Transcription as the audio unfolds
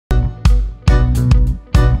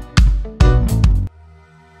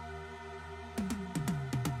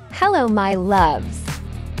Hello, my loves.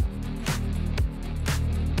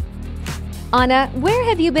 Anna, where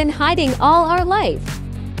have you been hiding all our life?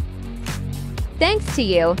 Thanks to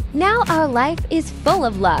you, now our life is full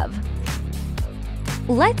of love.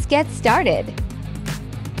 Let's get started.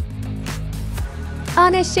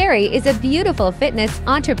 Anna CHERI is a beautiful fitness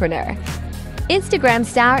entrepreneur, Instagram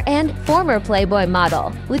star and former Playboy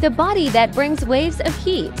model with a body that brings waves of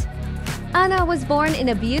heat. Anna was born in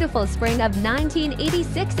a beautiful spring of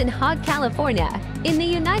 1986 in hot California, in the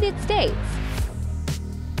United States.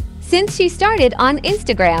 Since she started on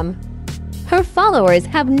Instagram, her followers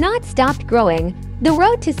have not stopped growing. The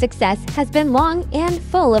road to success has been long and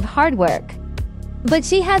full of hard work. But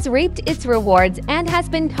she has reaped its rewards and has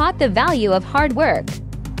been taught the value of hard work.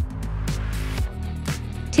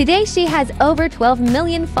 Today she has over 12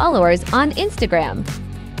 million followers on Instagram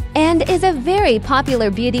and is a very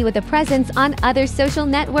popular beauty with a presence on other social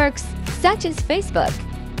networks such as Facebook,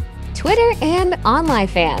 Twitter, and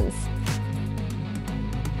OnlyFans.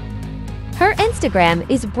 Her Instagram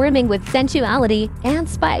is brimming with sensuality and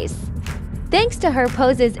spice, thanks to her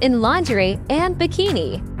poses in lingerie and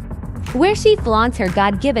bikini, where she flaunts her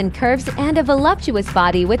God-given curves and a voluptuous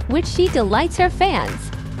body with which she delights her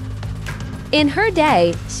fans. In her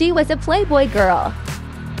day, she was a Playboy girl,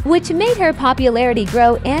 which made her popularity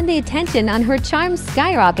grow and the attention on her charm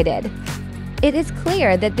skyrocketed. It is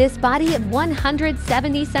clear that this body of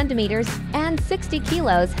 170 centimeters and 60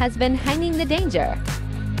 kilos has been hanging the danger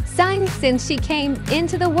sign since she came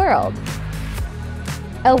into the world.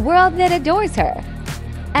 A world that adores her,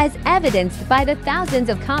 as evidenced by the thousands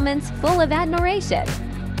of comments full of admiration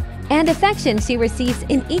and affection she receives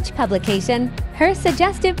in each publication. Her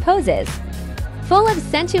suggestive poses, full of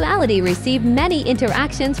sensuality, receive many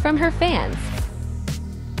interactions from her fans.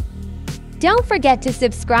 Don't forget to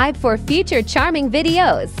subscribe for future charming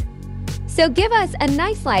videos. So give us a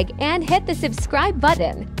nice like and hit the subscribe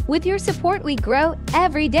button. With your support, we grow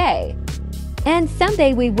every day. And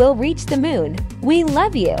someday we will reach the moon. We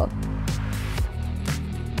love you.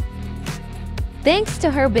 Thanks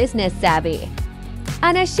to her business savvy,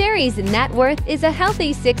 Anna CHERI's net worth is a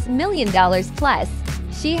healthy $6 million plus.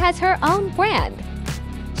 She has her own brand,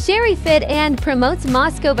 CHERI Fit, and promotes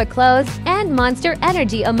Moskova clothes and Monster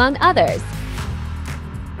Energy, among others.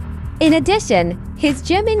 In addition, his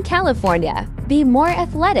gym in California, Be More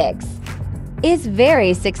Athletics, is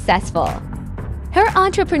very successful. Her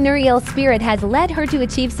entrepreneurial spirit has led her to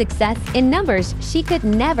achieve success in numbers she could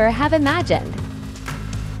never have imagined.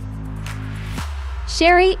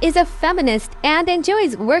 CHERI is a feminist and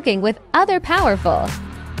enjoys working with other powerful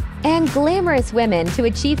and glamorous women to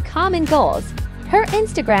achieve common goals. Her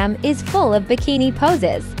Instagram is full of bikini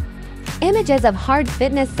poses, images of hard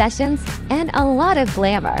fitness sessions, and a lot of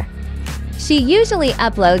glamour. She usually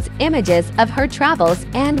uploads images of her travels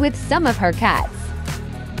and with some of her cats.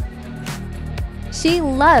 She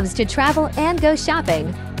loves to travel and go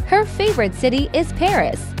shopping. Her favorite city is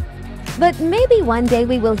Paris. But maybe one day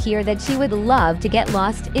we will hear that she would love to get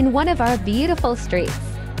lost in one of our beautiful streets.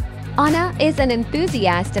 Anna is an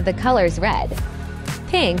enthusiast of the colors red,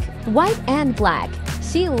 pink, white, and black.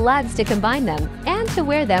 She loves to combine them and to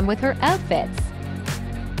wear them with her outfits.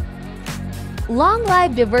 Long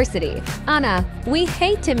live diversity. Anna, we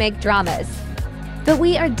hate to make dramas, but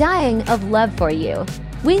we are dying of love for you.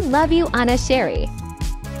 We love you, Anna CHERI.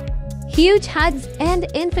 Huge hugs and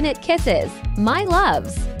infinite kisses, my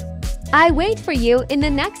loves. I wait for you in the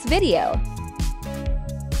next video.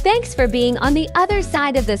 Thanks for being on the other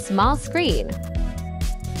side of the small screen.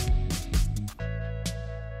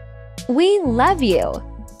 We love you.